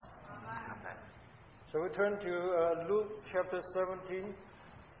So we turn to Luke chapter 17.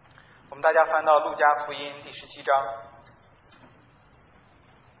 我们大家翻到路加福音第17章。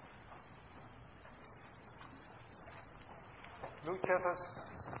Luke chapter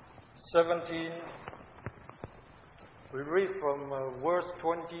 17. We read from verse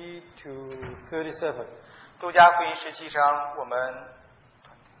 20 to 37. 路加福音17章，我们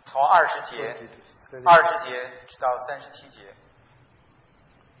从20节直到37节。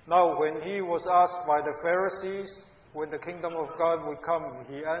Now when he was asked by the Pharisees when the kingdom of God would come,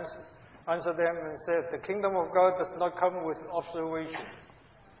 he answered them and said, The kingdom of God does not come with observation.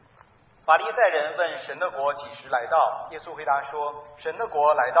 法利赛人问神的国几时来到？耶稣回答说：神的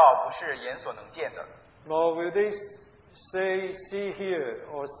国来到不是眼所能见的。 Nor will they say, See here,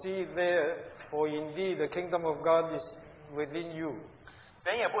 or see there, for indeed the kingdom of God is within you.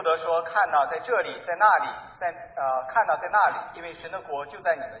 人也不得说看到在这里，在那里，看到在那里，因为神的国就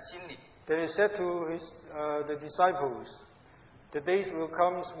在你们心里。Then he said to the disciples, The days will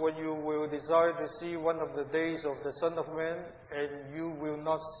come when you will desire to see one of the days of the Son of Man, and you will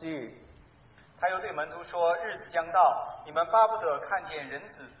not see it. 他又对门徒说：日子将到，你们巴不得看见人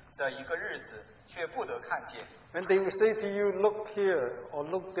子的一个日子，却不得看见。 And they will say to you, Look here, or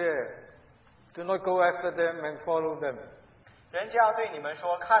look there. Do not go after them and follow them. 人将对你们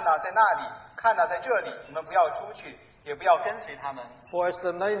说：看哪在那里，看哪在这里，你们不要出去，也不要跟随他们。 For as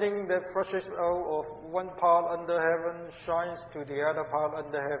the lightning that flashes out of one part under heaven shines to the other part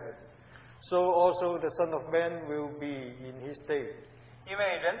under heaven, so also the Son of Man will be in his day. 因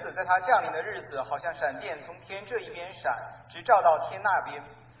为人子在他降临的日子，好像闪电从天这一边闪，直照到天那边。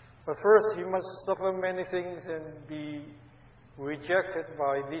 But first he must suffer many things and be rejected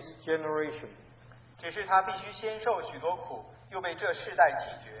by this generation. 只是他必须先受许多苦，又被这世代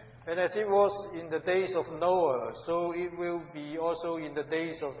弃绝。 And as it was in the days of Noah, so it will be also in the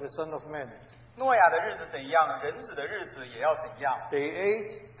days of the Son of Man. 诺亚的日子怎样，人子的日子也要怎样。 They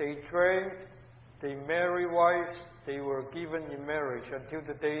ate, they drank, they married wives, they were given in marriage until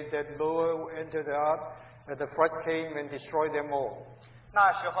the day that Noah entered the ark, and the flood came and destroyed them all.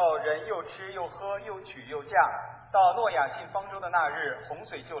 那时候人又吃又喝，又娶又嫁，到诺亚进方舟的那日，洪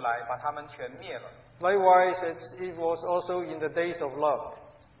水就来，把他们全灭了。 Likewise, as it was also in the days of Lot.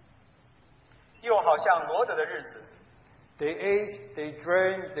 又好像罗德的日子， They ate, they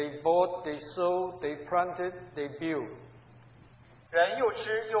drank, they bought, they sold, they planted, they built. 人又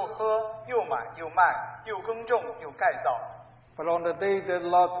吃又喝，又买又卖，又耕种又盖造。 But on the day that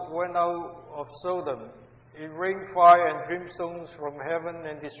Lot went out of Sodom, it rained fire and brimstones from heaven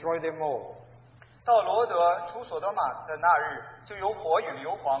and destroyed them all. 到罗德出所多玛的那日，就有火与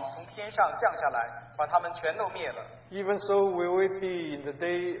硫磺从天上降下来，把他们全都灭了。 Even so will it be in the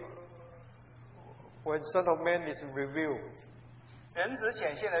day when Son of Man is revealed. 人子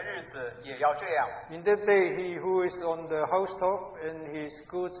显现的日子也要这样。 In that day he who is on the housetop and his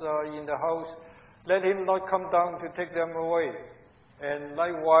goods are in the house, let him not come down to take them away. And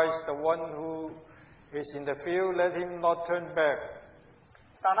likewise the one who is in the field, let him not turn back.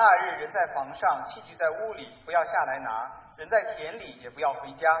 当那日，人在房上，器具在屋里，不要下来拿；人在田里，也不要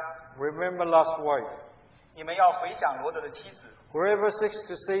回家。 Remember Lot's wife. 你们要回想罗德的妻子。 Whoever seeks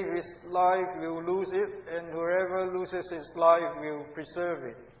to save his life will lose it, and whoever loses his life will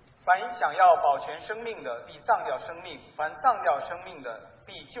preserve it. 凡想要保全生命的，必丧掉生命；凡丧掉生命的，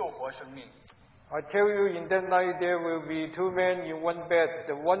必救活生命。 I tell you, in that night there will be two men in one bed.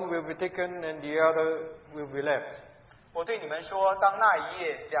 The one will be taken, and the other will be left. 我对你们说，当那一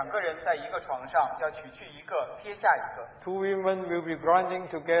夜，两个人在一个床上，要取去一个，撇下一个。 Two women will be grinding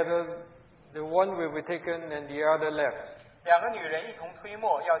together. The one will be taken, and the other left. 两个女人一同推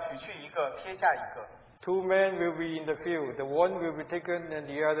磨，要取去一个，撇下一个。 Two men will be in the field. The one will be taken, and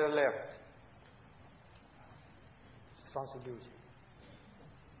the other left. 36节。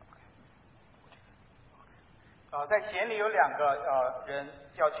在田里有两个人，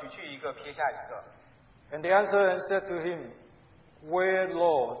要取去一个，撇下一个。 And they answered and said to him, Where,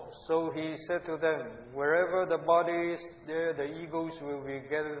 Lord? So he said to them, Wherever the body is, there the eagles will be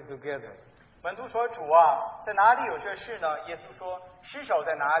gathered together. 门徒说：“主啊，在哪里有这事呢？”耶稣说：“尸首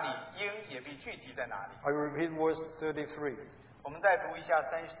在哪里，鹰也必聚集在哪里。” I repeat verse 33. 我们再读一下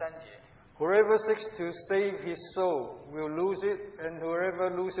33节。 Whoever seeks to save his soul will lose it, and whoever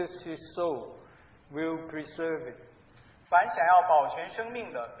loses his soul will preserve it. 凡想要保全生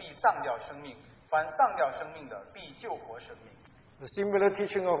命的，必丧掉生命；凡丧掉生命的，必救活生命。 The similar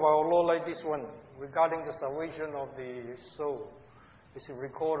teaching of our Lord like this one regarding the salvation of the soul is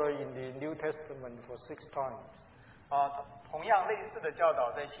recorded in the New Testament for 6 times. 同样类似的教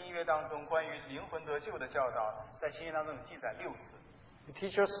导在新约当中，关于灵魂得救的教导，在新约当中有记载6次。It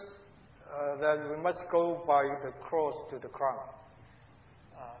teaches that we must go by the cross to the crown.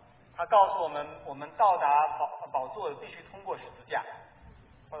 他告诉我们，我们到达宝座必须通过十字架，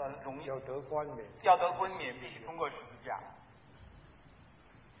荣耀要得冠冕，必须通过十字架。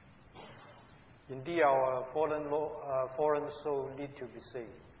Indeed, our fallen soul need to be saved.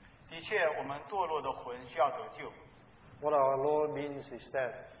 的确，我们堕落的魂需要得救。What our Lord means is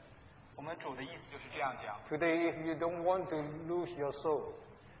that 我们主的意思就是这样讲。today, if you don't want to lose your soul,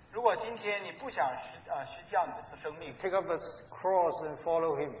 如果今天你不想失掉你的生命， take up the cross and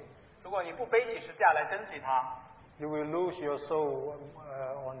follow Him. 如果你不背起十字架来跟随他， You will lose your soul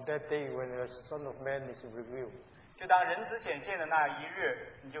on that day when the Son of Man is revealed. 就当人子显现的那一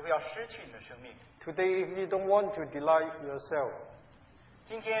日，你就会要失去你的生命。 Today, if you don't want to delight yourself,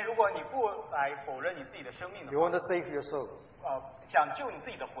 今天如果你不来否认你自己的生命的 you 话， want to save your soul. 想救你自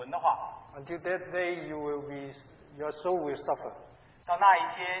己的魂的话， Until that day, your soul will suffer. 到那一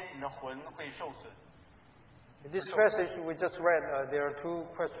天你的魂会受损。 In this passage we just read, there are two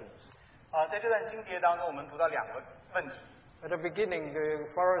questions. 在这段经节当中，我们读到两个问题。 At the beginning, the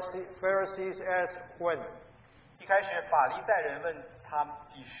Pharisees asked when. 一开始，法利赛人问他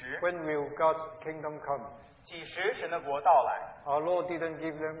几时， When will God's kingdom come? 几时神的国到来？ Our Lord didn't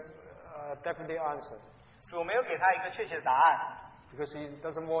give them a definite answer 主没有给他一个确切的答案， because He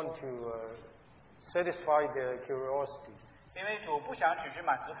doesn't want to satisfy their curiosity. 因为主不想只是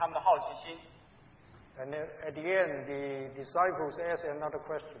满足他们的好奇心。 And then at the end, the disciples asked another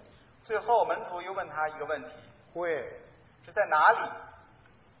question. 最后，门徒又问他一个问题： Where? 是在哪里？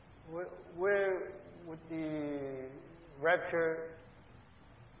 Where would the rapture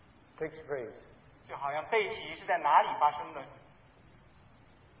take place? 就好像背题是在哪里发生的？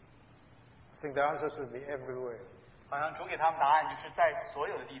 I think the answer should be everywhere. 好像主给他们答案就是在所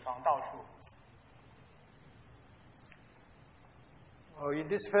有的地方，到处。 In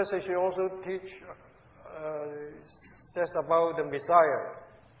this passage, he also says about the Messiah.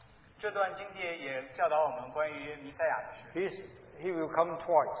 这段经节也教导我们关于弥赛亚的事， He will come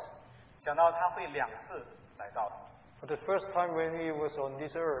twice. 讲到他会两次来到。 For the first time when he was on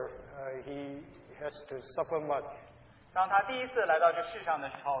this earth, he has to suffer much 当他第一次来到这世上的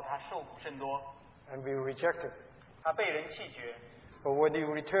时候，他受苦甚多， and be rejected. 他被人弃绝。 But when he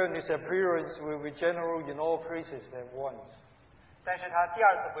returned, his appearance will be general in all places at once. 但是他第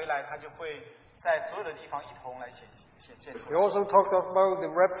二次回来，他就会在所有的地方一同来显现出 He 来。 also talked about the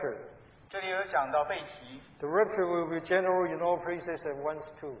rapture. 这里有讲到被提， The rapture will be general in all places at once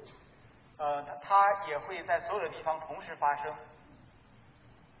too. 他也会在所有的地方同时发生。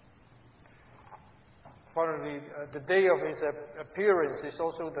 Finally, the day of his appearance is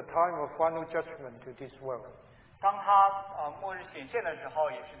also the time of final judgment to this world. 当他末日显现的时候，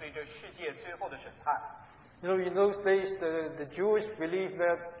也是对这世界最后的审判。 You know, in those days, the Jewish believed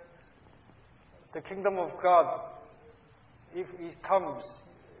that the kingdom of God, if it comes,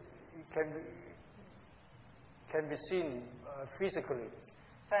 it can be seen physically.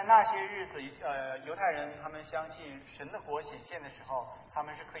 在那些日子，犹太人他们相信神的国显现的时候，他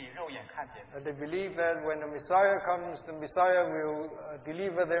们是可以肉眼看见的。 And they believe that when the Messiah comes, the Messiah will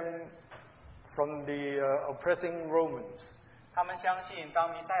deliver them from the oppressing Romans. 他们相信，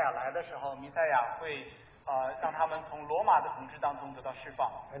当弥赛亚来的时候，弥赛亚会让他们从罗马的统治当中得到释放，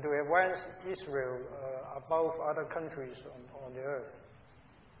 And to advance Israel above other countries on the earth.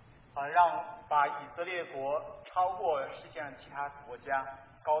 让把以色列国超过世界上其他国家，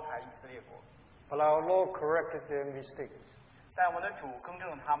高抬以色列国。 But our Lord corrected their mistakes. 但我们的主更正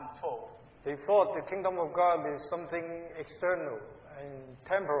了他们的错误。 They thought the kingdom of God is something external and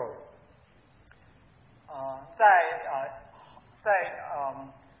temporal. 在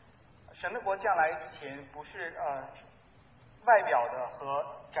神的国降来之前，不是外表的和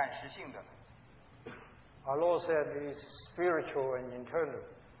暂时性的。 Our Lord said it is spiritual and internal.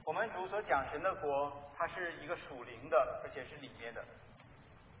 我们主所讲神的国，它是一个属灵的，而且是里面的。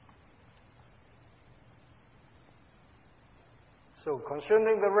 So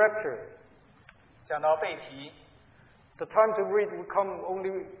concerning the rapture, 讲到被提， the time to reap will come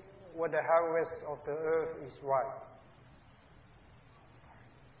only when the harvest of the earth is ripe.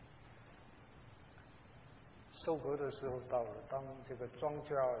 收割的时候到了，当这个庄稼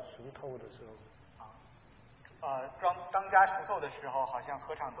熟透的时候。 庄稼熟透的时候，好像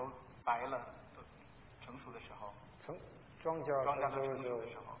禾场都白了，都成熟的时候。庄稼都成熟的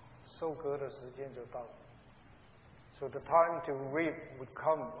时候，收割的时间就到了。So the time to reap would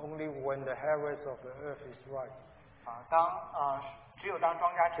come only when the harvest of the earth is ripe. 只有当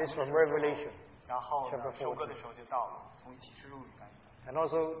庄稼成 This 熟 from Revelation. 然后呢 Chapter 14收割的时候就到了，从启示录里面。 And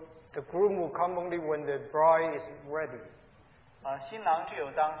also, the groom will come only when the bride is ready. 新郎只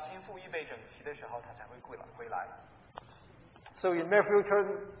有当新妇预备整齐的时候，他才会回来。So in Matthew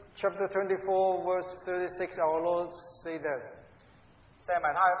chapter 24, verse 36, our Lord say that 在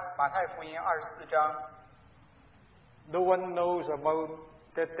马太福音24章 no one knows about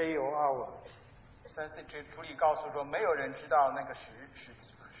that day or hour. 34节主里告诉说，没有人知道那个时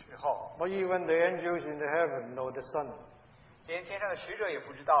候， Not even the angels in the heaven nor the Son, 连天上的使者也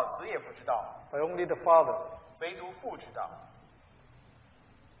不知道，子也不知道， but only the Father. 唯独父知道。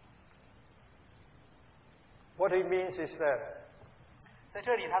What he means is that 在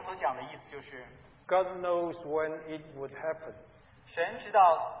这里他所讲的意思就是， God knows when it would happen. 神知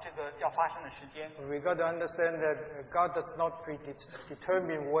道这个要发生的时间。 We got to understand that God does not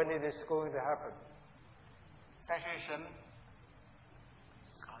determine when it is going to happen. 但是神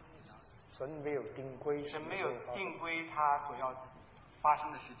没有定规他所要发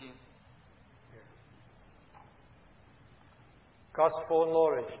生的时间。God's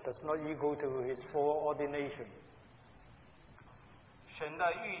foreknowledge does not equal to his foreordination. 神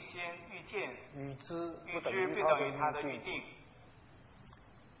的预先预见、预知不等于他的预定。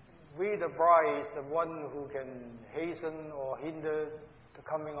We, the bride, is the one who can hasten or hinder the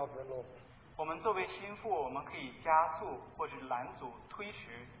coming of the Lord. 我们作为心腹，我们可以加速或是拦阻、推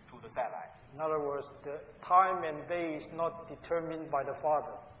迟主的再来。In other words, the time and day is not determined by the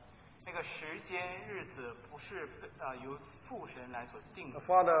Father. 那个时间、日子不是由父神来所定的。The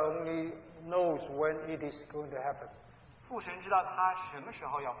Father only knows when it is going to happen. 父神知道他什么时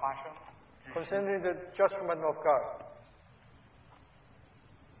候要发生。Concerning the judgment of God.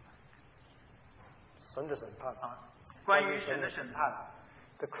 神的审判。关于神的审判。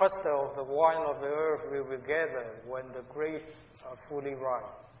The cluster of the wine of the earth will be gathered when the grapes are fully ripe.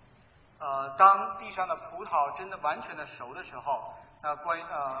 当地上的葡萄真的完全的熟的时候，那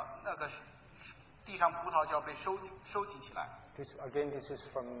个地上葡萄就要被收集起来。This is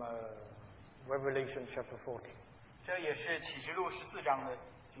from Revelation chapter 14. 这也是启示录14章的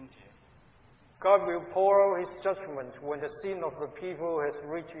经节。God will pour out his judgment when the sin of the people has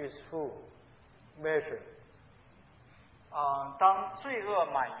reached its full measure. 当罪恶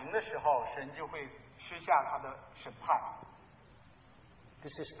满盈的时候，神就会施下他的审判。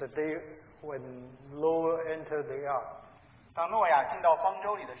This is the day when Noah entered the ark. 当诺亚进到方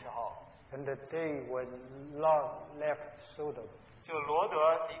舟里的时候 And the day when Lot left Sodom. 就罗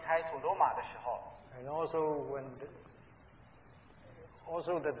德离开索多玛的时候 And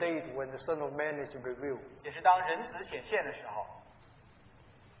also the date when the Son of Man is revealed. 也是当人子显现的时候。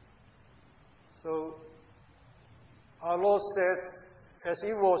So our Lord says, as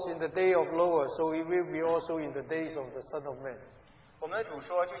it was in the day of Noah, so it will be also in the days of the Son of Man. 我们的主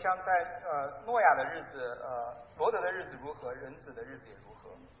说，就像在诺亚的日子，罗德的日子如何，人子的日子也如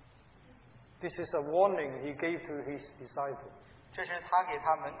何。This is a warning he gave to his disciples. 这是他给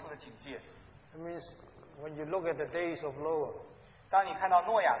他门徒的警戒。It means when you look at the days of Noah, 当你看到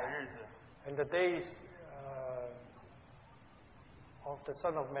诺亚的日子 and the days of the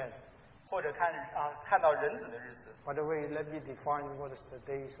Son of Man. 或者看到人子的日子。By the way, let me define what is the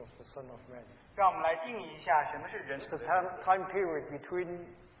days of the Son of Man. 让我们来定义一下什么是人 It's 子 the 的日子。 time period between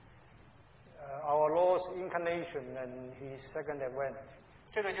our Lord's incarnation and his second advent.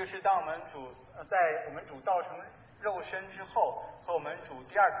 这个就是当我们在我们主道成肉身之后，和我们主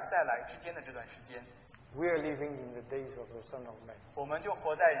第二次再来之间的这段时间。We are living in the days of the Son of Man. 我们就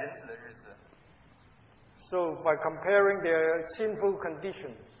活在人子的日子。So by comparing their sinful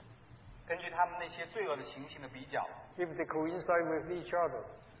conditions, 根据他们那些罪恶的情形的比较， if they coincide with each other,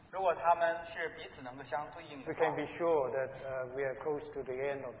 如果他们是彼此能够相对应 we 的 can 话， be sure that we are close to the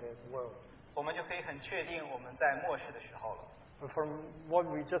end of the world. 我们就可以很确定我们在末世的时候了。But from what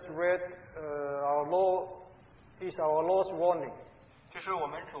we just read, our Lord is our Lord's warning. 这是我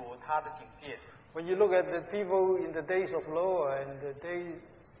们主他的警戒。 When you look at the people in the days of Noah and the days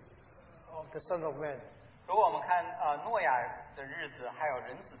of the Son of Man, 如果我们看诺亚的日子，还有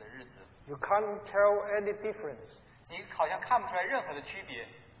人子的日子， you can't tell any difference 你好像看不出来任何的区别，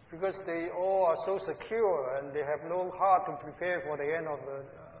 because they all are so secure and they have no heart to prepare for the end of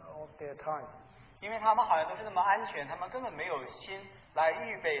their time. 因为他们好像都是那么安全，他们根本没有心来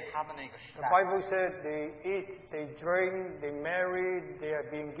预备他们那个时 The 代。 Bible said they eat, they drink, they marry, they are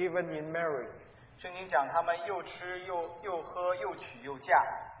being given in marriage. 圣经讲他们又吃又喝又娶又嫁。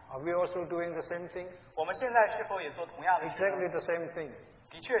 Are we also doing the same thing? 我们现在是否也做同样的事呢？ Exactly the same thing.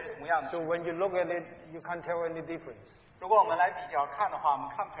 的确是同样的 So 事。 when you look at it, you can't tell any difference. 如果我们来比较看的话，我们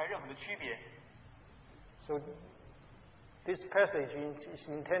看不出来任何的区别。 So this passage is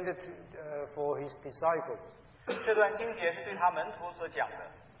intended for his disciples. 这段经节是对他门徒所讲的。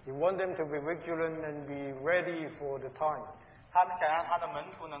 He wants them to be vigilant and be ready for the time. 他们想让他的门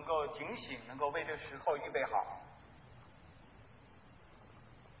徒能够警醒，能够为这时候预备好。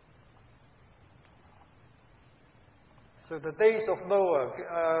So the days of Noah.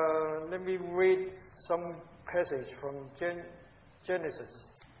 Let me read some passage from Genesis.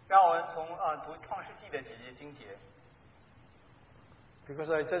 让我们从读创世纪的几节经节。Because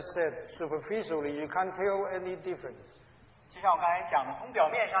I just said superficially you can't tell any difference. 就像我刚才讲的，从表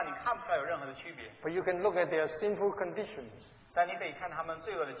面上你看不出来有任何的区别。But you can look at their sinful conditions. 但你可以看他们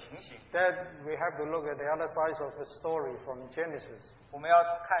罪恶的情形。Then we have to look at the other side of the story from Genesis. 我们要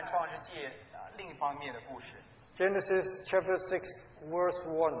看创世纪另一方面的故事。Genesis chapter 6, verse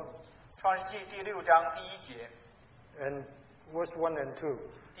 1. 创世纪第6章第1节。And verse 1 and 2.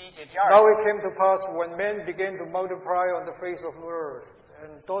 第1节第2节。Now it came to pass when men began to multiply on the face of the earth,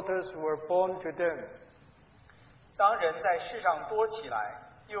 and daughters were born to them. 当人在世上多起来，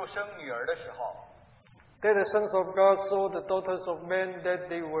又生女儿的时候。Then the sons of God saw the daughters of men that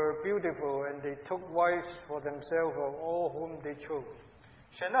they were beautiful, and they took wives for themselves of all whom they chose.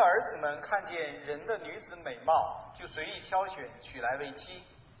 神的儿子们看见人的女子美貌，就随意挑选，娶来为妻。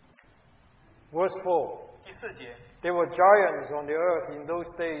Verse 4. 第4节。There were giants on the earth in those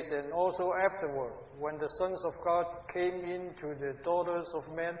days, and also afterward, when the sons of God came in to the daughters of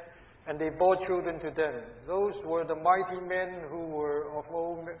men, and they bore children to them. Those were the mighty men who were of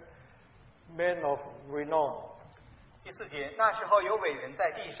all men of renown. 第4节，那时候有伟人在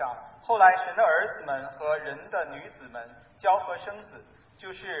地上，后来神的儿子们和人的女子们交合生子，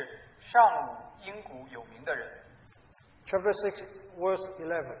就是上武英古有名的人。Chapter 6, verse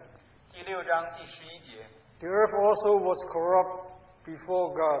 11. 第6章第11节。The earth also was corrupt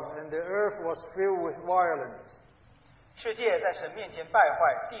before God, and the earth was filled with violence. 世界在神面前败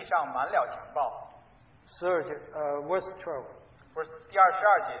坏，地上满了强暴。Verse 12. 第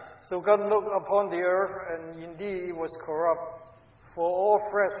22节。So God looked upon the earth, and indeed it was corrupt, for all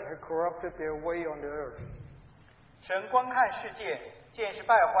flesh had corrupted their way on the earth. 神观看世界，见是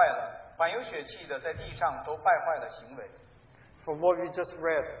败坏了，凡有血气的在地上都败坏了行为。From what we just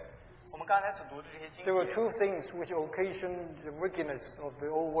read, 我们刚才所读的这些经 there were 节， two things which occasioned the wickedness of the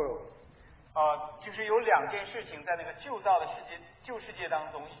old world. 就是有2件事情在那个旧造的旧世界当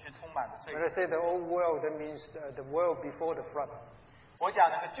中一直充满了罪 When I say the old world, that means the world before the flood. 我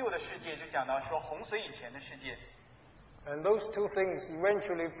讲那个旧的世界，就讲到说洪水以前的世界。And those two things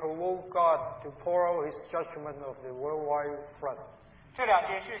eventually provoked God to pour out His judgment of the worldwide flood. 这2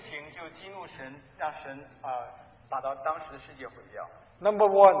件事情就激怒神，让神把到当时的世界毁掉。Number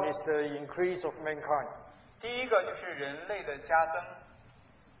one is the increase of mankind. 第一个就是人类的加增，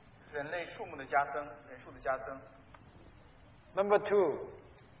人类数目的加增，人数的加增。Number two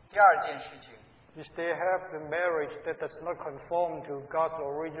第2件事情 is they have the marriage that does not conform to God's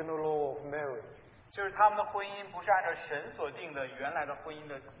original law of marriage. 就是他们的婚姻不是按照神所定的原来的婚姻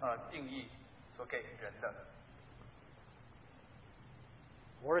的定义所给人的。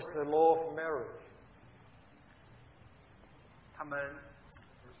What is the law of marriage? 他们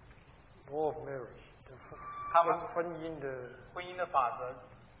Law of marriage. 他们婚姻的婚姻的法则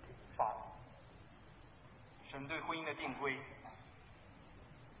神对婚姻的定规。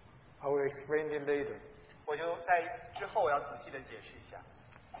I will explain it later. 我就在之后要仔细的解释一下。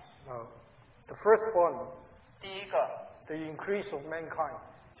Now, the first one, 第一个 the increase of mankind.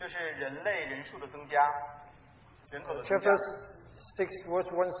 就是人类人数的增加，人口的增加。Chapter 6,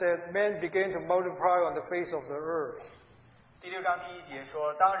 verse 1 said, Men began to multiply on the face of the earth. 第6章第1节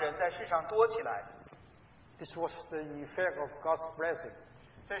说，当人在世上多起来， This was the effect of God's blessing.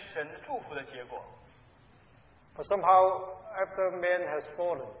 这是神的祝福的结果。 But somehow, after man has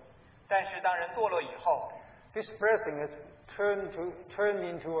fallen, 但是当人堕落以后， this blessing has turned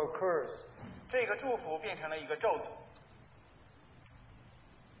into a curse. 这个祝福变成了一个咒诅。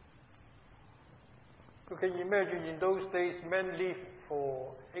 You can imagine in those days, men lived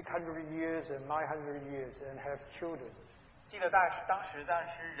for 800 years and 900 years and have children. 记得当时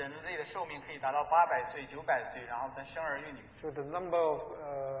人类的寿命可以达到800岁、900岁，然后再生儿育女。 So the number of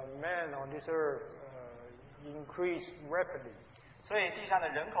men on this earth increased rapidly. 所以地上的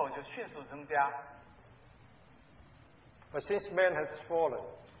人口就迅速增加。 But since man has fallen,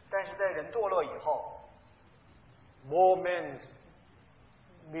 但是在人堕落以后， more men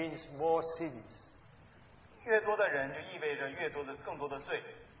means more sins. 越多的人就意味着更多的罪。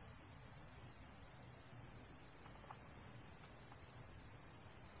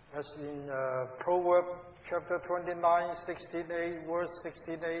 As in Proverbs chapter 29, 16a, verse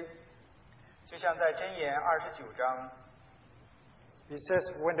 16a, 就像在箴言29章， it says,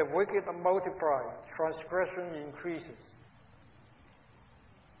 When the wicked multiply, transgression increases.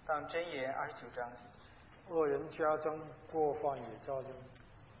 当箴言29章，恶人加增，过犯也加增。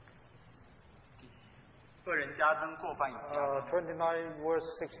恶人加增，过犯也加增。29 verse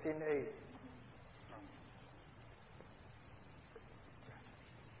 16a.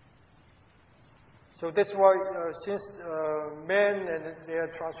 So that's why, since men and their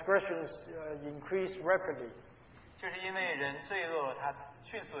transgressions increase rapidly, 就是因为人罪恶它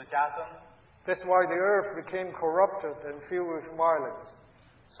迅速的加增， that's why the earth became corrupted and filled with violence.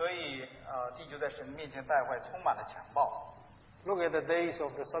 所以地就在神面前败坏，充满了强暴。 Look at the days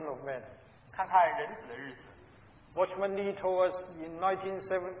of the Son of Man. 看看人子的日子。 Watchman Nee told us in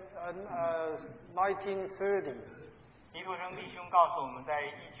 1930, 尼土生弟兄告诉我们，在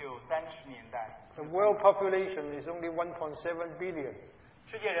1930年代， the world population is only 1.7 billion.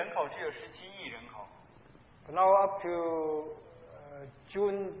 世界人口只有17亿人口。 But now up to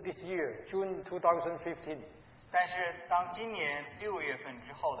June this year, June 2015, 但是当今年6月份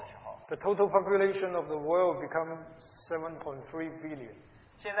之后的时候， the total population of the world become 7.3 billion.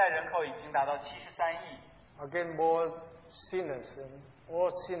 现在人口已经达到73亿。 Again, more sinners, and all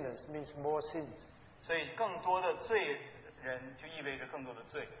sinners means more sins. 所以更多的罪人就意味着更多的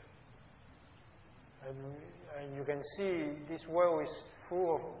罪。 And you can see this world is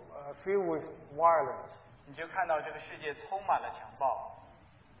filled with violence. 你就看到这个世界充满了强暴。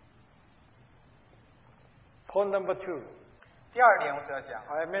 Point number 2. 第二点我所要讲，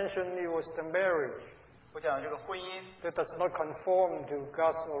 I mentioned it was the marriage 我讲的这个婚姻 that does not conform to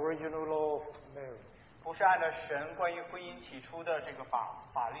God's original law of marriage. 不是按照神关于婚姻起初的这个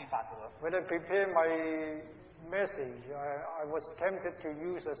法律法则。 When I prepared my message, I was tempted to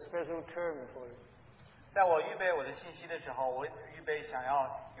use a special term for it. 在我预备我的信息的时候，我预备想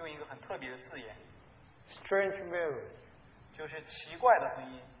要用一个很特别的字眼， Strange marriage. 就是奇怪的婚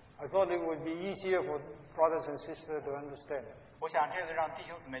姻。 I thought it would be easier for brothers and sisters to understand. 我想这个让弟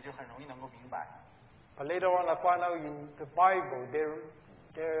兄姊妹就很容易能够明白。 But later on, I found out in the Bible there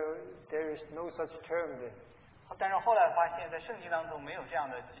is no such term there. 但是后来发现，在圣经当中没有这样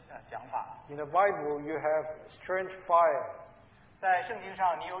的讲法。 In the Bible, you have strange fire, 在圣经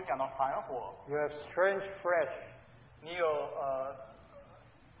上，你有讲到反火， you have strange flesh, 你有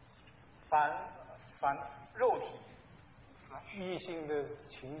反肉体，异性的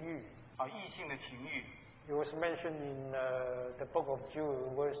情欲。异性的情欲。 It was mentioned in the book of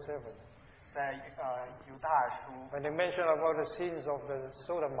Jude, verse 7. 在犹大尔书 When they mention about the sins of the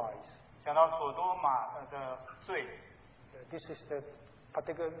Sodomites, 讲到所多玛的罪， this is the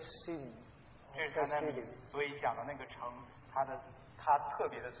particular sin 这 of 是他 that 那 city. 所以讲的那个城，他特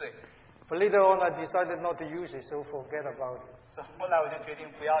别的罪。 But later on, I decided not to use it, so forget about it. 所以后来我就决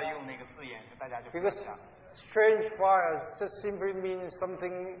定不要用那个字眼，大家就不要 Because 想。 strange fire just simply means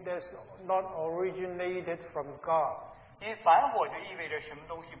something that's not originated from God. 因为反火就意味着什么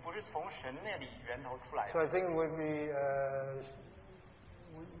东西不是从神那里源头出来 So 的， I think it would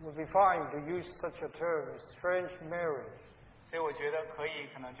be fine to use such a term, strange marriage, 所以我觉得可以，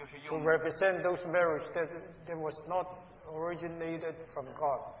可能就是 to 用 represent those marriage that was not originated from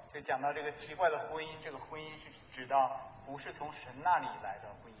God. 就讲到这个奇怪的婚姻，这个婚姻是指到不是从神那里来的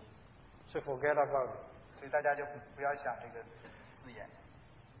婚姻， So forget about it. 所以大家就不要想这个字眼。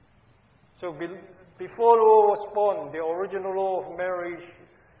 So before law was born, the original law of marriage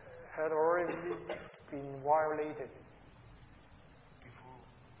had already been violated.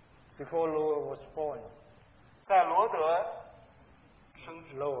 Before Noah was born, 在罗德生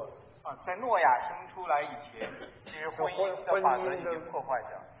Noah. 在诺亚生出来以前，其实婚姻的法则已经破坏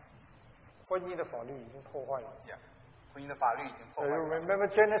掉，婚姻的法律已经破坏了。婚姻的法律已经破坏 You 掉。 remember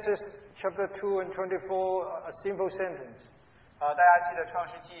Genesis chapter 2 and 24, a simple sentence. 大家记得创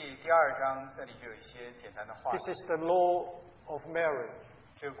世纪第2章那里就有一些简单的话， This is the law of marriage.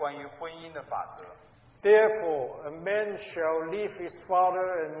 这个关于婚姻的法则。 Therefore, a man shall leave his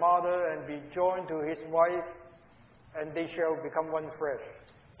father and mother and be joined to his wife, and they shall become one flesh.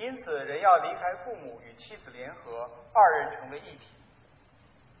 因此，人要离开父母，与妻子联合，二人成为一体。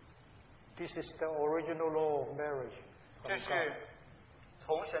 This is the original law of marriage. 这是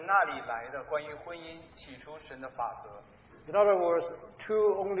从神那里来的关于婚姻起初神的法则。 In other words,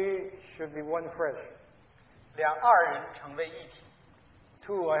 two only should be one flesh. 二人成为一体。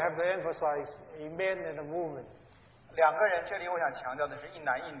 Two, I have to emphasize, a man and a woman. 两个人，这里我想强调的是一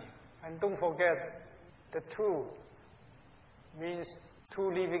男一女。 And don't forget, the two means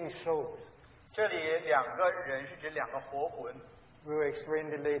two living souls. 这里两个人是指两个活魂， We will explain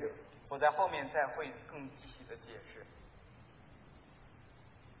it later. 我在后面再会更具体的解释。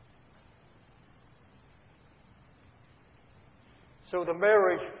 So the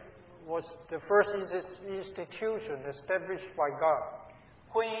marriage was the first institution established by God.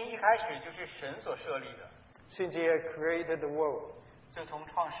 婚姻一开始就是神所设立的。since He had created the world. 就从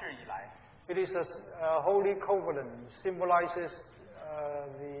创世以来， It is a holy covenant, symbolizes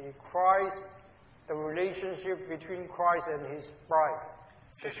the Christ, the relationship between Christ and His bride,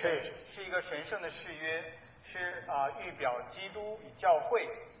 the 是 church. 是一个神圣的誓约，是预表基督与教会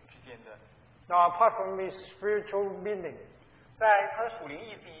之间的。 Now, apart from its spiritual meaning, 在它的属灵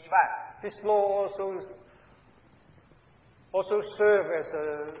意思以外， this law also serve as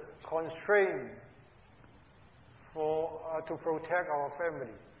a constraint to protect our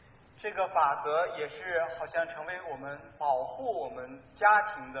family. 这个法则也是好像成为我们保护我们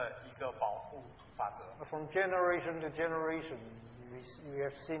家庭的一个保护法则。 From generation to generation, we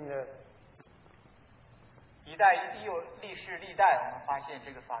have seen that 一代一有历世历代，我们发现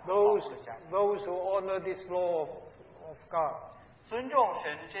这个法则保护了家庭。 those who honor this law of God, 尊重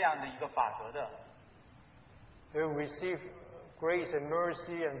神这样的一个法则的， they will receive grace and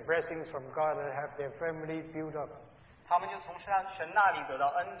mercy and blessings from God and have their family built up. 他们就从神那里得到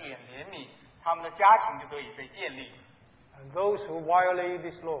恩典怜悯，他们的家庭就得以被建立。 And those who violate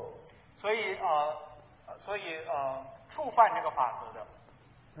this law 所以触犯这个法则的，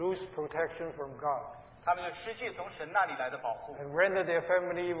 lose protection from God 他们就失去从神那里来的保护， and render their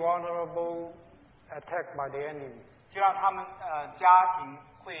family vulnerable, attacked by the enemy. 就让他们家庭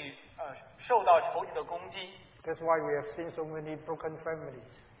会受到仇敌的攻击。 That's why we have seen so many broken families.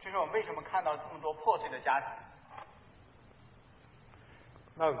 这是我们为什么看到这么多破碎的家庭。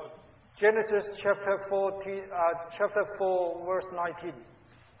 Now, Genesis chapter 4, verse 19.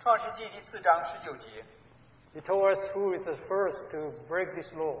 创世纪第4章19节， He told us who is the first to break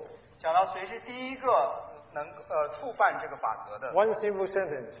this law. 讲到谁是第一个能触犯这个法则的。 One simple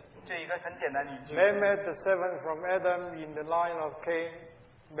sentence. 这一个很简单的一句。 Lamech, the seventh from Adam in the line of Cain,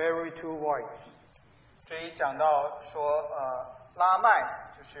 married two wives. 这里讲到说，拉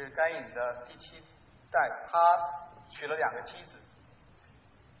麦就是该隐的第7代，他娶了2个妻子。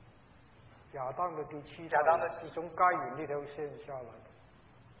亚当的第7亚当的代是从该隐那条线下来的。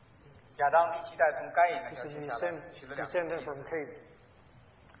亚当第7代从该隐那 This 条 is 线下来，娶了2个 descendant 妻 from 子。 Cain.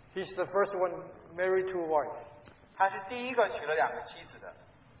 He's the first one married two wives. 他是第一个娶了2个妻子的。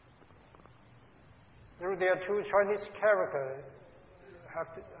 There are two Chinese characters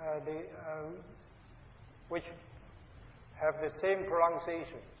which have the same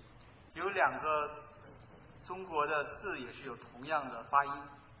pronunciation. 有2个中国的字也是有同样的发音。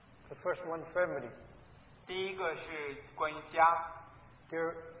 The first one, family. 第一个是关于家，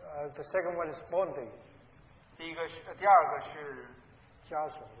 The second one is bondage. 第二个是枷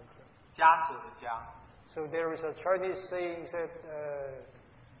锁。枷锁的枷。 So there is a Chinese saying that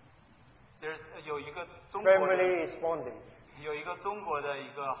有一个中国的 family is bondage. 有一个中国的一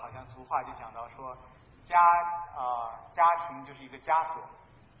个好像俗话就讲到说，家庭就是一个枷锁。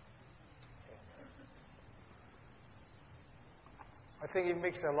 I think it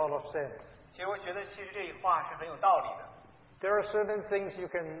makes a lot of sense. 其实我觉得其实这一话是很有道理的。 There are certain things you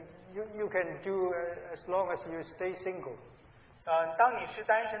can do as long as you stay single. 当你是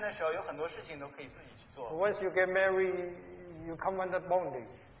单身的时候，有很多事情都可以自己去做。 Once you get married, you come under bondage.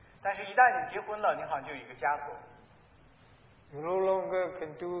 但是，一旦你结婚了，你好像就有一个枷锁， You no longer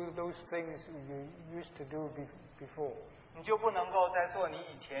can do those things you used to do before. 你就不能够再做你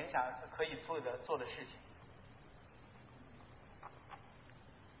以前可以做的事情。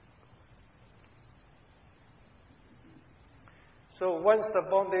 So once the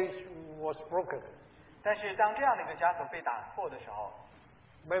bondage was broken, 但是当这样的一个枷锁被打破的时候，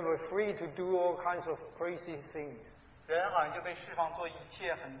 men were free to do all kinds of crazy things. 人好像就被释放做一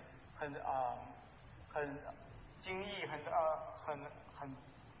切很惊异、很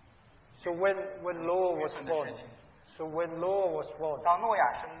So when Noah was born, 当诺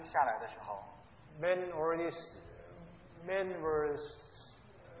亚生下来的时候， men were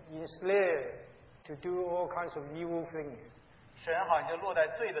enslaved to do all kinds of evil things. 神好像就落在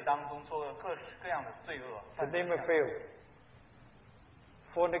罪的当中，做各式各样的罪恶。 The name of failed.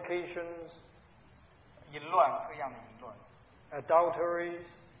 Fornications, 淫乱，各样的淫乱， adulteries,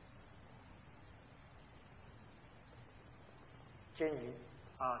 奸淫,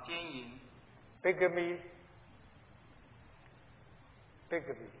 奸淫， bigamy,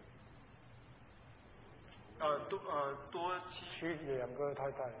 多妻，娶2个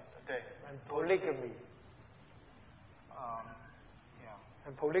太太, 对 and polygamy,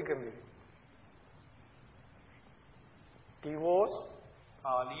 and polygamy, divorce,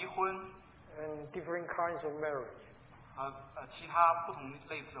 离婚， and different kinds of marriage. 其他不同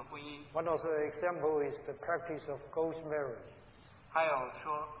类似的婚姻， One of the example is the practice of ghost marriage. 还有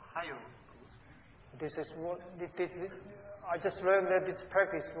I just learned that this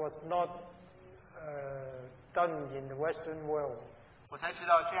practice was not done in the Western world. 我才知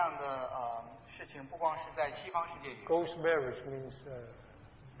道这样的事情不光是在西方世界有。Ghost marriage means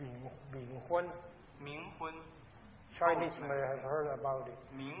冥婚。冥婚。Chinese may have heard about it.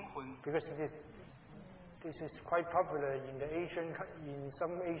 冥婚。Because this is quite popular in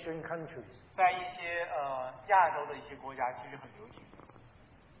some Asian countries. 在一些亚洲的一些国家其实很流行。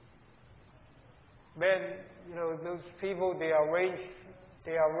Men, those people they arrange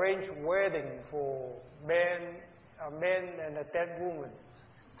wedding for a man and a dead woman.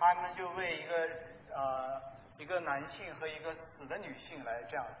 他们就为一个男性和一个死的女性来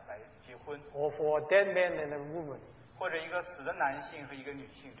结婚。Or for a dead man and a woman. 或者一个死的男性和一个女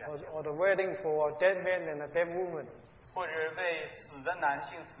性这样。Or the wedding for a dead man and a dead woman. 或者为死的男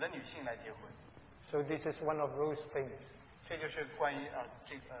性、死的女性来结婚。So this is one of those things. 这就是关于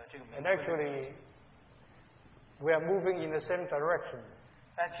这个。And actually, we are moving in the same direction.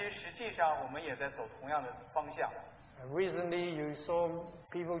 但其实实际上我们也在走同样的方向。Recently, you saw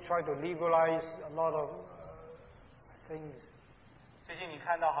people try to legalize a lot of things. 最近你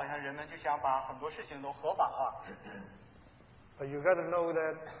看到好像人们就想把很多事情都合法化。But you got to know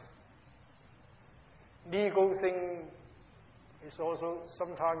that legal thing is also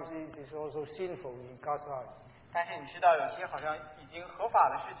sometimes it is also sinful in God's eyes. 但是你知道，有些好像已经合法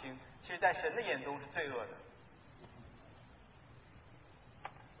的事情，其实在神的眼中是罪恶的。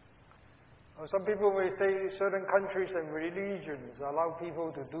Some people may say certain countries and religions allow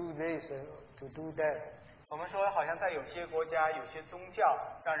people to do this and to do that. 我们说，好像在有些国家、有些宗教，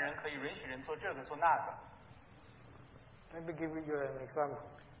让人可以允许人做这个做那个。Let me give you an example.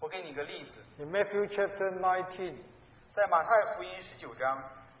 我给你一个例子。In Matthew chapter 19. 在马太福音19章。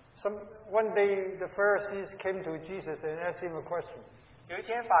One day the Pharisees came to Jesus and asked him a question. 有一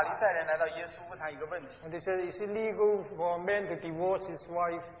天，法利赛人来到耶稣，问他一个问题。And they said, "Is it legal for a man to divorce his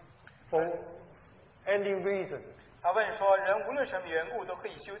wife for any reason?" 他问说：“人无论什么缘故都可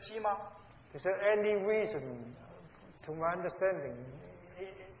以休妻吗？” He said, "Any reason?" To my understanding,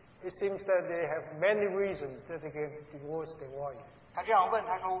 it seems that they have many reasons that they can divorce their wife. 他这样问，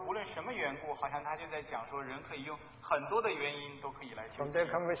他说无论什么缘故，好像他就在讲说，人可以用很多的原因都可以来休妻。From their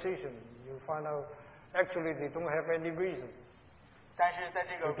conversation, you find out actually they don't have any reason. 但是在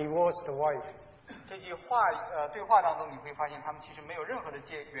这个 to divorce the wife. 这句话对话当中，你会发现他们其实没有任何的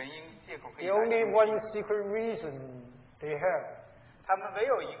原因借口可以 The 来 only 休 one 妻。 secret reason they have. 他们唯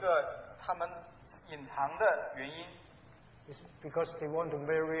有一个他们隐藏的原因， is because they want to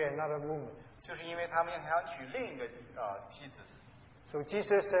marry another woman. 就是因为他们想娶另一个妻子。So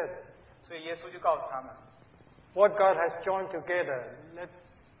Jesus said, 所以耶稣就告诉他们 "What God has joined together, let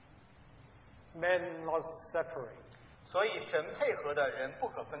men not separate." 所以神配合的人不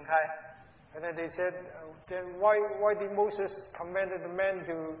可分开。 And then they said, "Then why did Moses commanded the man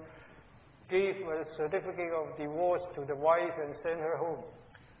to give a certificate of divorce to the wife and send her home?"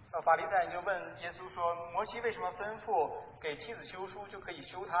 法利赛人就问耶稣说：“摩西为什么吩咐给妻子休书就可以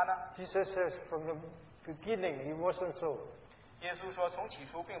休她呢？” Jesus says, "From the beginning, it wasn't so." 耶稣说：“从起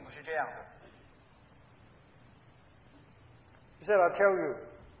初并不是这样的。” He said, "I tell you,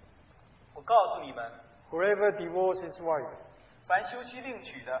 我告诉你们， whoever divorces his wife, 凡休妻另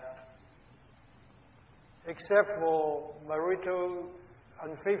娶的， except for marital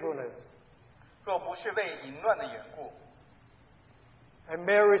unfaithfulness, 若不是为淫乱的缘故， and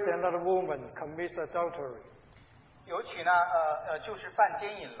marries another woman, commits adultery." 有娶那就是犯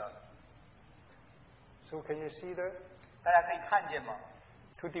奸淫了。 So can you see that? 大家可以看见吗？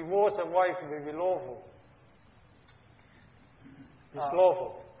 To divorce a wife may be lawful. It's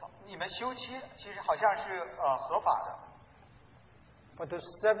lawful. 你们休妻其实好像是合法的， But to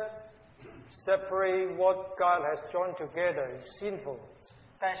separate what God has joined together is sinful.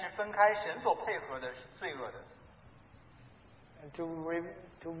 但是分开神所配合的是罪恶的。 And to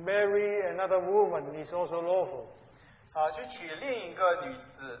marry another woman is also lawful. 去娶另一个女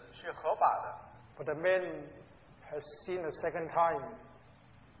子是合法的。 But the man has sinned a second time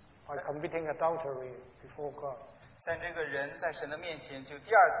by committing adultery before God. 但这个人在神的面前就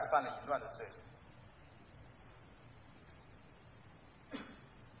第二次犯了淫乱的罪。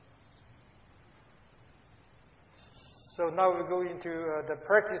 So now we go into the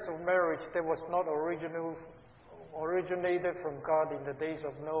practice of marriage that was not originated from God in the days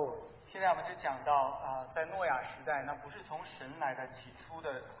of Noah. 现在我们就讲到在诺亚时代，那不是从神来的起初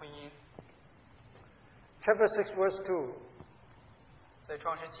的婚姻。 Chapter 6, verse 2. 在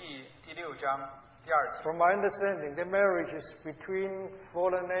创世纪第6章第2节。 From my understanding, the marriage is between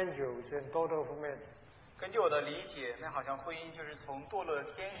fallen angels and daughter of men. 根据我的理解，那好像婚姻就是从堕落的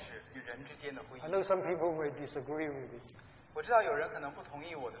天使与人之间的婚 I 姻。 know some people may disagree with it. 我知道有人可能不同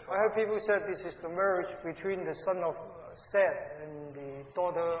意我的说 I 法。 heard people say this is the marriage between the son of Seth and the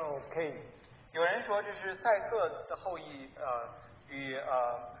daughter of Cain. 有人说这是赛特的后裔与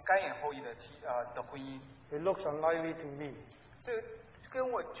该隐后裔的的婚姻。 It looks unlikely to me. 这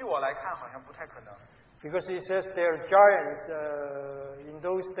据我来看好像不太可能。 Because it says there are giants in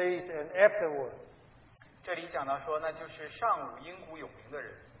those days and afterward. 这里讲到说，那就是上古因古有名的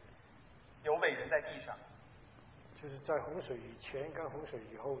人，有伟人在地上。就是在洪水以前跟洪水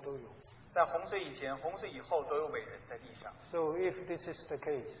以后都有。在洪水以前、洪水以后都有伟人在地上。 So if this is the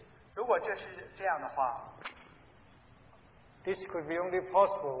case, 如果这是这样的话， this could be only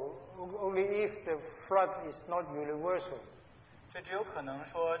possible only if the flood is not universal. 这只有可能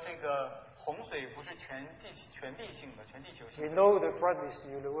说这个洪水不是全地性的、全地球 We 性的。 know the flood is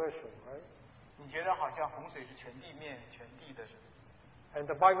universal, right? 你觉得好像洪水是全地面、全地的？ And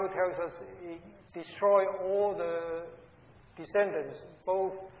the Bible tells us it destroyed all the descendants,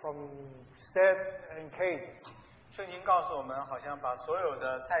 both from Seth and Cain. 圣经告诉我们，好像把所有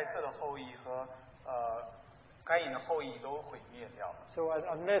的赛特的后裔和该隐的后裔都毁灭掉了。 So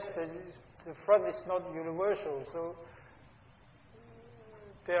unless the flood is not universal, so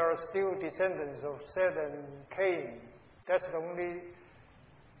there are still descendants of Seth and Cain. That's the only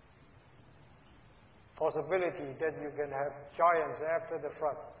possibility that you can have giants after the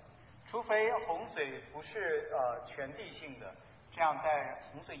flood. 除非洪水不是全地性的，这样在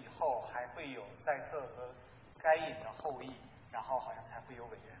洪水以后还会有赛特和该隐的后裔，然后好像才会有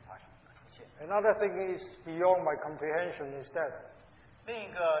伟人出现。 Another thing is beyond my comprehension is that 另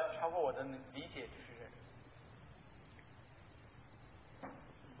一个超过我的理解就是，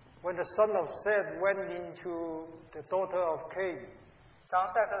 when the son of Seth went into the daughter of Cain, 当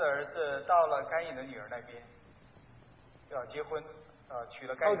赛特的儿子到了该隐的女儿那边，要结婚，娶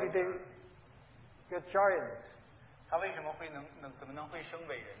了该 how 隐的 did 女 they 儿， get giants? 他为什么会怎么能会生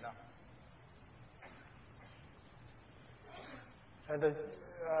伟人呢？ And the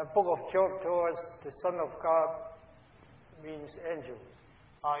book of Job told us the son of God means angels.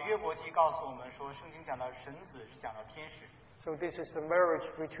 约伯记告诉我们说，圣经讲到神子是讲到天使， So this is the marriage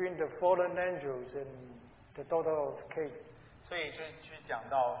between the fallen angels and the daughter of Cain. 所以这是讲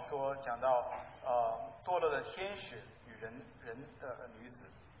到堕落的天使与人的女子。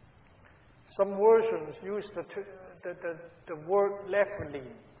 Some versions use the word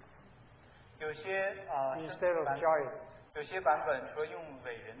Nephilim 有些instead of giant. 有些版本说用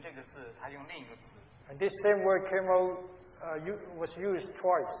伟人这个字，他用另一个字。 And this same word came out, was used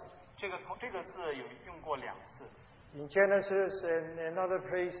twice. 这个字有用过2次， In Genesis and another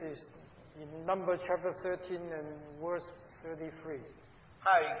places, in Numbers chapter 13 and verse 33.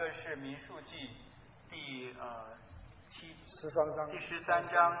 还有一个是民数记第13章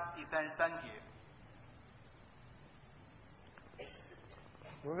第33节。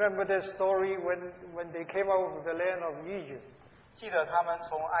 Remember that story when they came out of the land of Egypt. 记得他们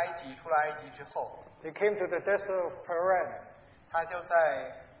从埃及出来埃及之后， They came to the desert of Paran. 他就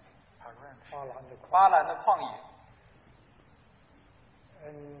在巴兰的旷野。巴兰的旷野。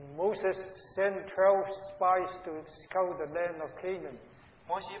 And Moses sent 12 spies to scout the land of Canaan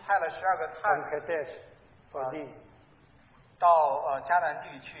摩西派了12个 from 探子 Kadesh Barnea. 到迦南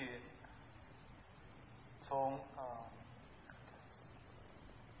地去，从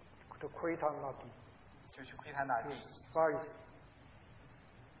to 窥探那地。就去窥探那地。 Spies.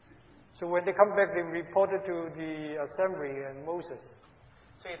 So when they come back, they reported to the assembly and Moses.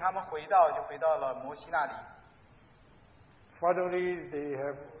 所以他们回到了摩西那里。 Finally, they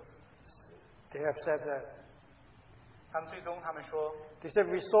have said that. 他们最终说， They said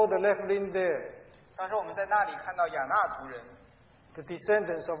we saw the Nephilim there. 当时我们在那里看到亚纳族人， The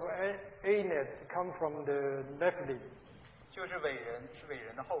descendants of Anak come from the Nephilim. 就是伟人，是伟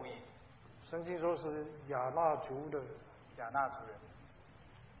人的后裔，圣经说是亚纳族的，亚纳族人。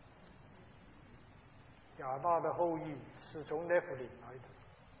亚纳的后裔是从 Nephilim 来的。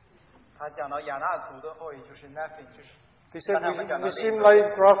他讲到亚纳族的后裔就是 Nephilim，就是。 They said we seem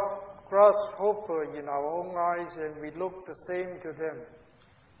like grasshopper in our own eyes, and we look the same to them.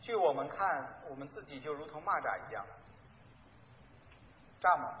 据我们看，我们自己就如同蚂蚱一样，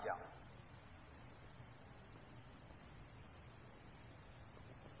蚱蜢一样。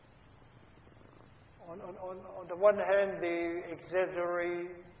 On the one hand, they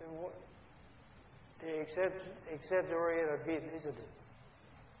exaggerate a bit, isn't it?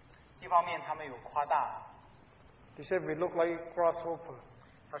 一方面，他们有夸大。 They said we look like grasshopper.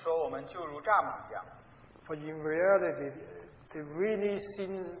 他说我们就如蚱蜢一样。 But in reality, they really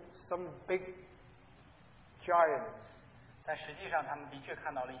seen some big giants. 但实际上，他们的确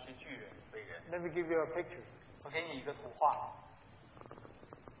看到了一些巨人、伟人。 Let me give you a picture. 我给你一个图画。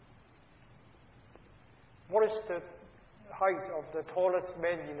What is the height of the tallest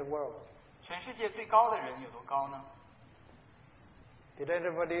man in the world? 全世界最高的人有多高呢？ Did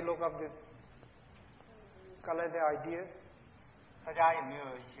anybody look up got any idea? 大家有没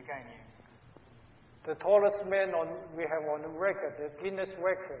有一些概念？ The tallest man we have on the record, the Guinness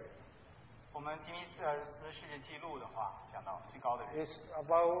record, 我们吉尼斯世界纪录的话，讲到最高的人 is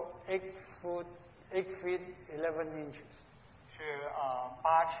about 8 feet 11 inches. 是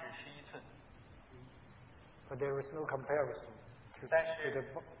8尺11寸， But there is no comparison to That's the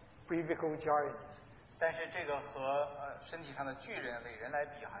biblical giants. 但是这个和身体上的巨人、伟人来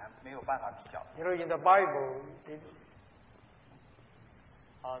比，好像没有办法比较。 You know, in the Bible,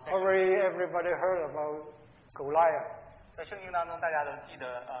 already everybody heard about Goliath. 在圣经当中，大家都记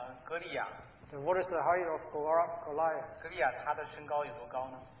得歌利亚。 What is the height of Goliath? 歌利亚他的身高有多高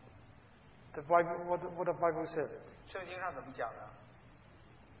呢？ The Bible, what the Bible said. 圣经上怎么讲呢？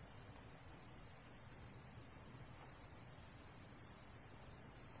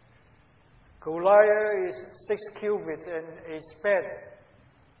 Goliath is 6 cubits and a span.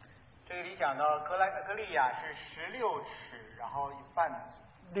 这个里讲到歌利亚是16尺，然后一半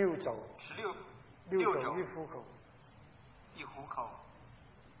6肘16一虎口。一虎口，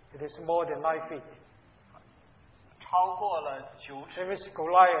 It is more than 9 feet. 超过了9 That 尺。 means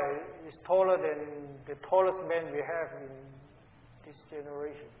Goliath is taller than the tallest man we have in this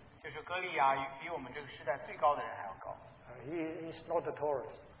generation. 就是歌利亚比我们这个时代最高的人还要高。 He is not the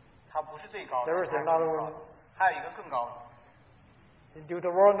tallest. 他不是最高的， There is another one. 还有一个更高的。 In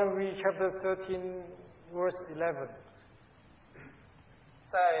Deuteronomy chapter 13, verse 11,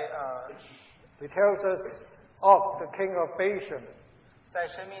 在it tells us of the king of Bashan. 在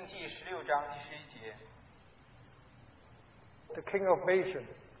申命记16章第11节， The king of Bashan.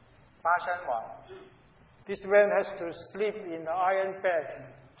 巴山王， This man has to sleep in the iron bed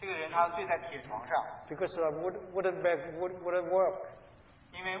这个人他睡在铁床上， because a wooden bed wouldn't work.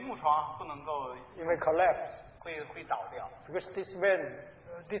 因为木床不能够 It may collapse. 会倒掉。 Because this man,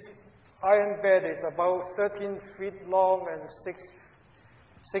 this iron bed is about 13 feet long and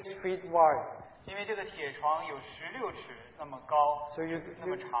 6 feet wide. 因为这个铁床有16尺那么高， So 那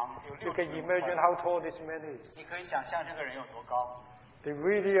么长，有 you 6 can 尺那么 imagine 宽。 how tall this man is. 你可以想象这个人有多高。 They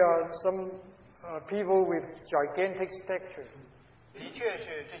really are some people with gigantic stature. 的确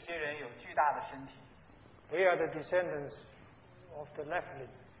是这些人有巨大的身体， They are the descendants of the Nephilim.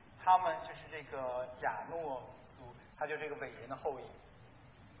 他们就是这个亚诺族，他就是这个伟人的后裔。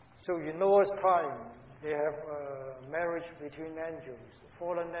 So in Noah's time, they have marriage between angels,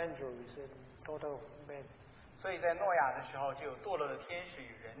 fallen angels and total men. 所以在诺亚的时候，就有堕落的天使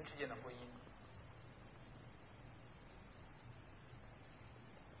与人之间的婚姻。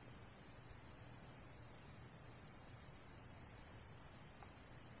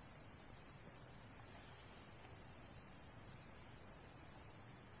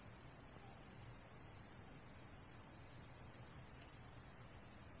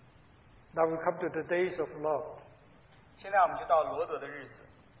 Now we come to the days of Lot. 现在我们就到罗德的日子。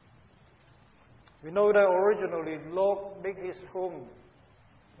 We know that originally Lot made his home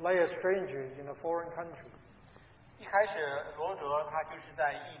like a stranger in a foreign country. 一开始，罗德他就是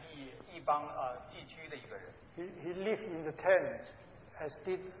在异邦寄居的一个人， He lived in the tents as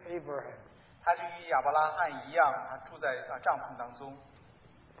did Abraham. 他就与亚伯拉罕一样，他住在帐篷当中。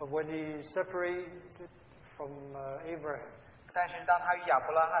 But when he separated from Abraham, 但是当他与亚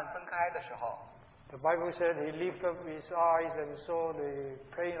伯拉罕分开的时候， the Bible said he lifted up his eyes and saw the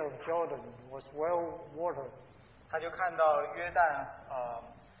plain of Jordan was well watered. 他就看到约旦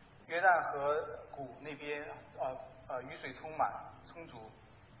河谷那边雨水充足，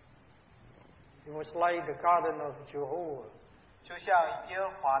 It was like the garden of Jehovah, 就像耶和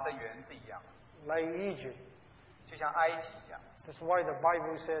华的园子一样， like Egypt. 就像埃及一样。 That's why the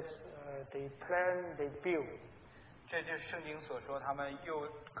Bible says they plan, they build. 这就是圣经所说，他们又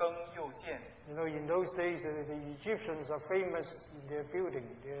耕又建。 You know, in those days, the Egyptians are famous in their building,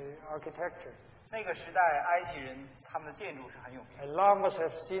 their architecture. 那个时代，埃及人他们的建筑是很有名的。 And Lot must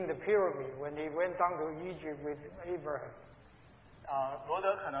have seen the pyramid when he went down to Egypt with Abraham. 罗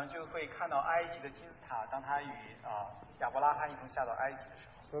德可能就会看到埃及的金字塔，当他与亚伯拉罕一同下到埃及的时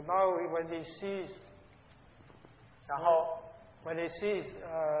候。 So now when he sees, 然后 when he sees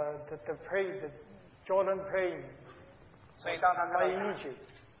the Jordan plain, 所以当他看到 like Egypt,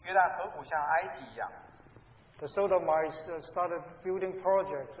 约旦河谷像埃及一样， the Sodomites started building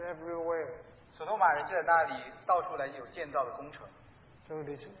projects everywhere. 所多玛人就在那里到处来有建造的工程。 So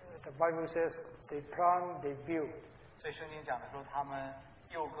the Bible says they plan, they build. 所以圣经讲的说，他们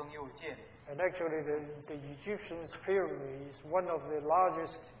又耕又建。And actually, the Egyptian pyramid is one of the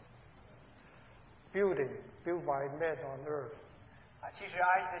largest building built by man on earth. 其实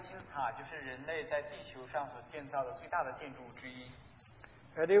埃及的金字塔就是人类在地球上所建造的最大的建筑之一。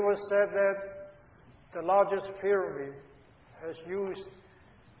And it was said that the largest pyramid has used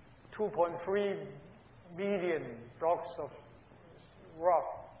 2.3 million blocks of rock.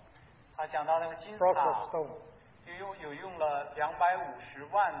 他讲到那个金字 blocks 塔 of stone, 有用了250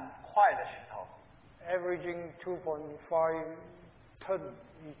万块的石头， averaging 2.5 ton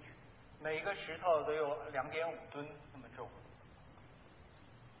each. 每一个石头都有2.5吨那么重。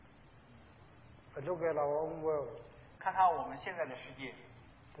But look at our own world. 看看我们现在的世界，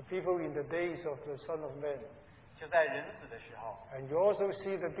 The people in the days of the Son of Man. 就在人子的时候， And you also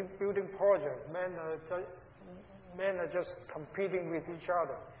see the building project. Men are just competing with each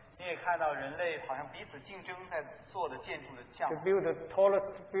other 你也看到人类好像彼此竞争在做的建筑的项 to 目， build the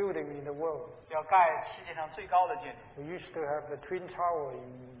tallest building in the world. 要盖世界上最高的建筑。 We used to have the Twin Tower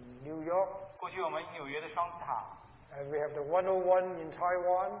in New York, 过去我们纽约的双子塔， and we have the 101 in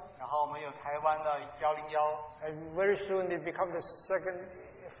Taiwan, 然后我们有台湾的101， and very soon it becomes the second.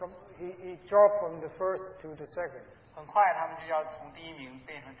 He dropped from the first to the second. 很快他们就要从第1名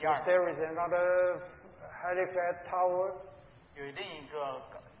变成第2 Because there is another Halifax Tower 有另一个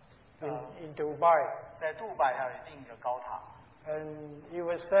in Dubai. 在杜拜还有另一个高塔。 And it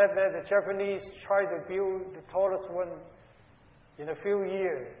was said that the Japanese tried to build the tallest one in a few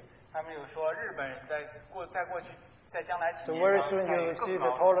years. 他们有说日本人在将来几 So 年 very 要 soon 盖 you 一 will 个 see 更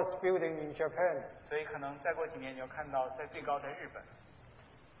the 高的， tallest building in Japan. 所以可能再过几年你就看到在最高在日本。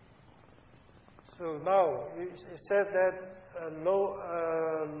 So now it said that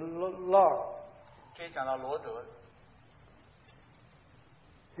Lot, 这里讲到罗德，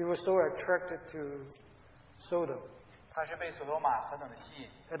 he was so attracted to Sodom. 他是被所罗马何等的吸引。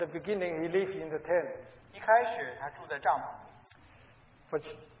 At the beginning, he lived in the tent. 一开始他住在帐篷里， But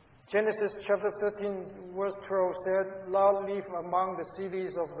Genesis chapter 13, verse 12 said, Lot lived among the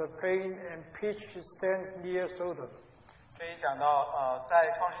cities of the plain and pitched his tents near Sodom. 这里讲到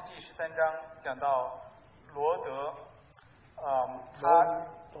在创世纪13章讲到罗德，他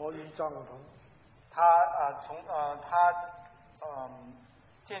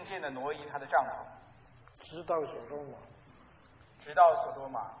渐渐的挪移他的帐篷，直到所多玛。直到所多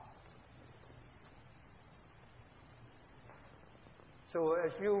玛。 So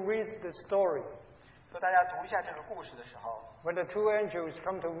as you read the story, 所以大家读一下这个故事的时候， when the two angels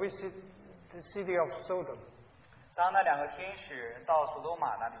come to visit the city of Sodom, 当那2个天使到所多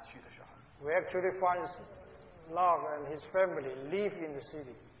玛那里去的时候， we actually find Lot and his family live in the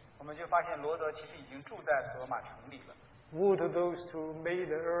city. 我们就发现罗德其实已经住在所多玛城里了。 Woe to those who made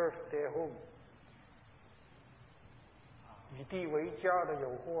the earth their home. 以地为家的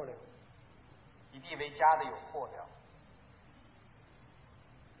有祸了。以地为家的有祸了。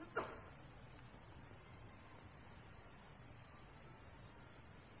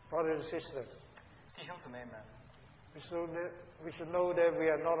 Brothers and sisters, 弟兄姊妹们， we should know that we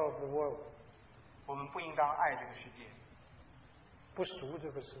are not of the world. 我们不应当爱这个世界，不属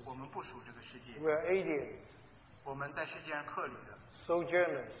这个世界。我们不属这个世界， We are aliens, 我们在世界上客旅的，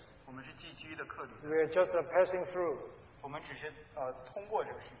 sojourners. 我们是寄居的客旅 We 的， are just a passing through. 我们只是通过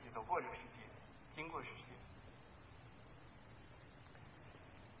这个世界，走过这个世界，经过世界。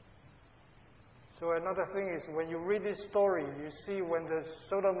 So another thing is when you read this story, you see when the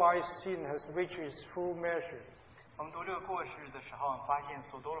Sodomite sin has reached its full measure. 我们读这个故事的时候，发现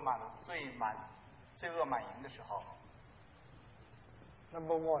所多玛的罪恶满盈的时候，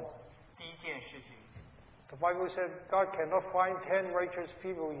 Number one, 第一件事情 the Bible said God cannot find 10 righteous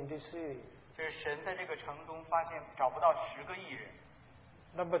people in this city. 就是神在这个城中发现找不到10个义人。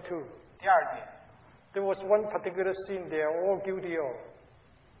 Number two, 第二点， there was one particular sin they are all guilty of.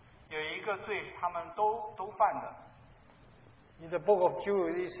 有一个罪是他们都犯的。 In the book of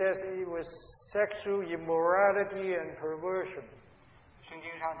Jude, it says it was sexual immorality and perversion. 圣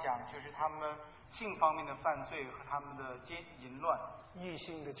经上讲，就是他们性方面的犯罪和他们的淫乱、异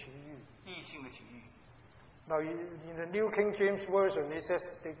性的情欲。异性的情欲。 Now, in the New King James Version, it says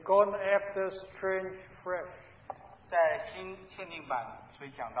they gone after strange flesh. 在新限定版，所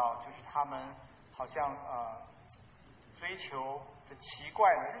以讲到就是他们好像追求这奇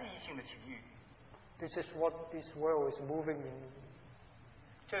怪的异性的情欲。 This is what this world is moving in.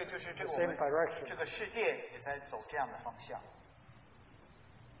 这就是这个 The same direction. 这个世界也在走这样的方向。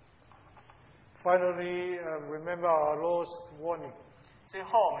 Finally, remember our Lord's warning. 最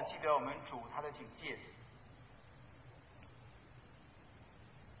后，我们记得我们主他的警戒。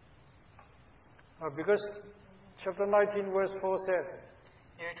 Because chapter 19, verse 4 said,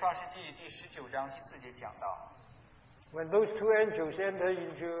 因为创世纪第19章第4节讲到， when those two angels enter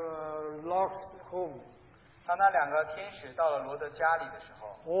into Lot's home, 当那2个天使到了罗德家里的时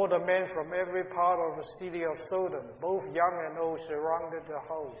候， all the men from every part of the city of Sodom, both young and old, surrounded the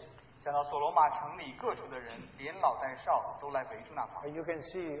house. 讲到所罗马城里各处的人，连老带少都来围住那房。 And you can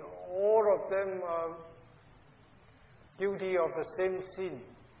see all of them are guilty of the same sin.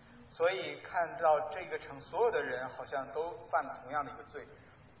 所以看到这个城所有的人好像都犯了同样的一个罪，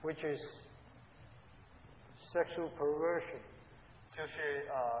 which is sexual perversion. 就是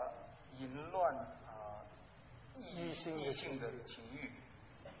淫乱异性的情欲。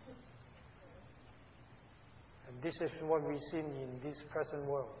 And this is what we see in this present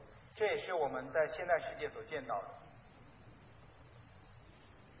world. 这也是我们在现代世界所见到的。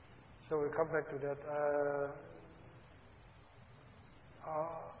 So we come back to that.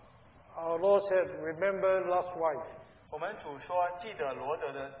 Our Lord said, remember Lot's wife. 我们主说，记得罗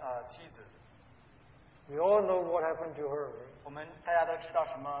德的妻子。 We all know what happened to her. 我们大家都知道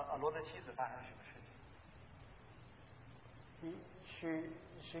什么？罗德妻子发生了什么事情？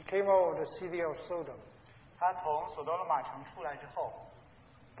 She came out of the city of Sodom. 她从索多玛马城出来之后，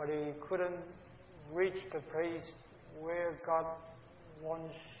 But he couldn't reach the place where God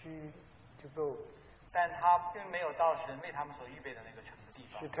wants you to go. 但她并没有到神为他们所预备的那个城的地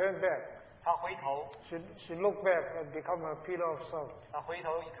方。 She turned back. 她回头， She looked back and become a pillar of salt. 她回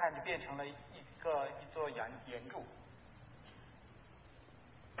头一看，就变成了一座岩柱。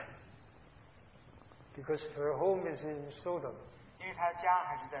 Because her home is in Sodom. 因为她家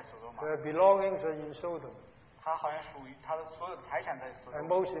还是在索多玛， Her belongings are in Sodom. 她好像属于她的所有的财产在索多 And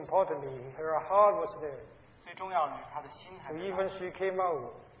玛。 most importantly, her heart was there. 最重要的是她的心还 So 在 even 那。 she came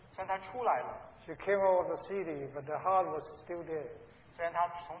out. 虽然她出来了， She came out of the city, but the heart was still there. 虽然她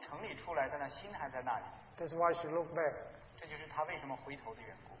从城里出来，但她心还在那里。 That's why she looked back. 这就是她为什么回头的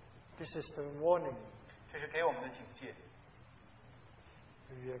缘故。 This is the warning. 这是给我们的警戒。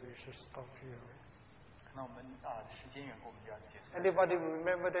 Maybe we should stop here. 可能我们时间缘故，我们就要结束。 Anybody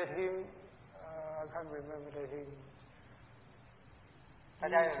remember that hymn? I can't remember that hymn. 大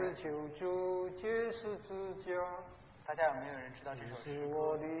家有因此求主解十字架，大家有没有人知道这首是诗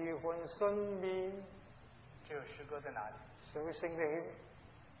我歌？的魂生命。这首诗歌在哪里？ Shall we sing the hymn?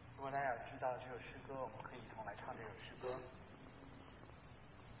 如果大家有知道这首诗歌，我们可以一同来唱这首诗歌。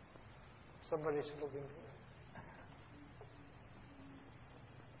 Somebody's looking for it.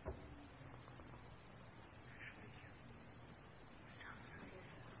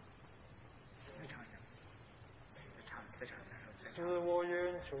 Let's 是我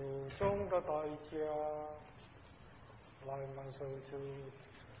愿求中的代价，来满受主。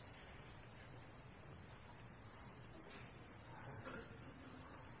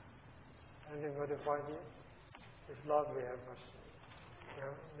Anybody find it? If not, we have us.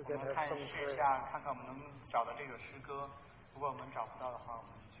 We 我 can 们 have 看 some 试 prayer. 一下，看看我们能找到这首诗歌。如果我们找不到的话，我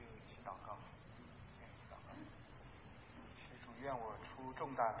们就一起祷告。先一起祷告。是主，愿我出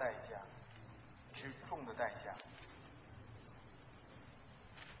重大代价，之重的代价。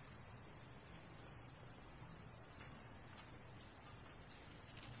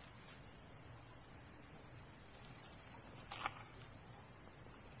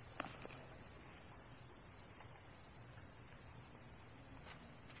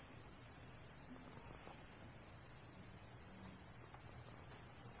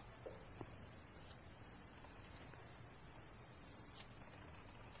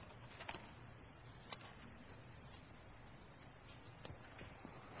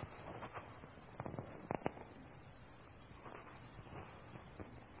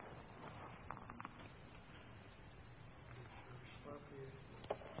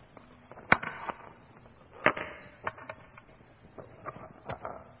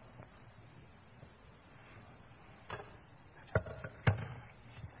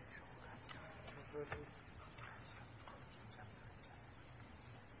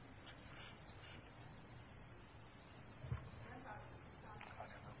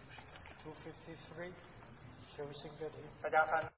253. Shall we sing that hymn? 大家翻。